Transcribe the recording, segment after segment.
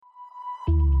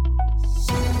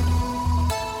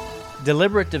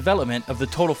deliberate development of the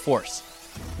total force.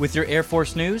 With your Air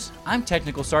Force News, I'm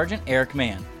Technical Sergeant Eric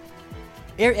Mann.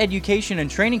 Air Education and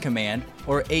Training Command,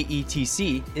 or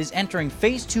AETC, is entering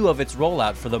Phase 2 of its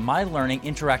rollout for the MyLearning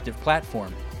interactive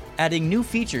platform, adding new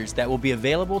features that will be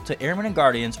available to Airmen and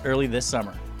Guardians early this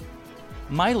summer.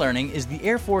 MyLearning is the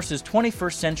Air Force's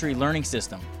 21st century learning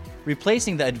system,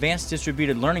 replacing the Advanced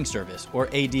Distributed Learning Service, or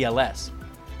ADLS.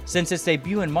 Since its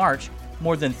debut in March,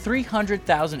 more than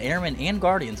 300,000 airmen and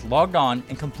guardians logged on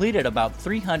and completed about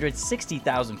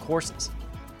 360,000 courses.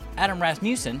 Adam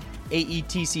Rasmussen,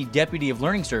 AETC Deputy of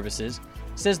Learning Services,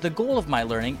 says the goal of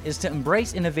MyLearning is to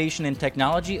embrace innovation and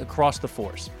technology across the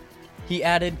force. He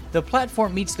added, "The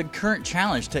platform meets the current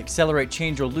challenge to accelerate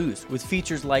change or lose with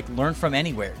features like Learn from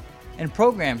Anywhere and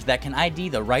programs that can ID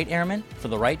the right airman for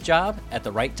the right job at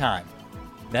the right time."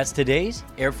 That's today's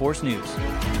Air Force News.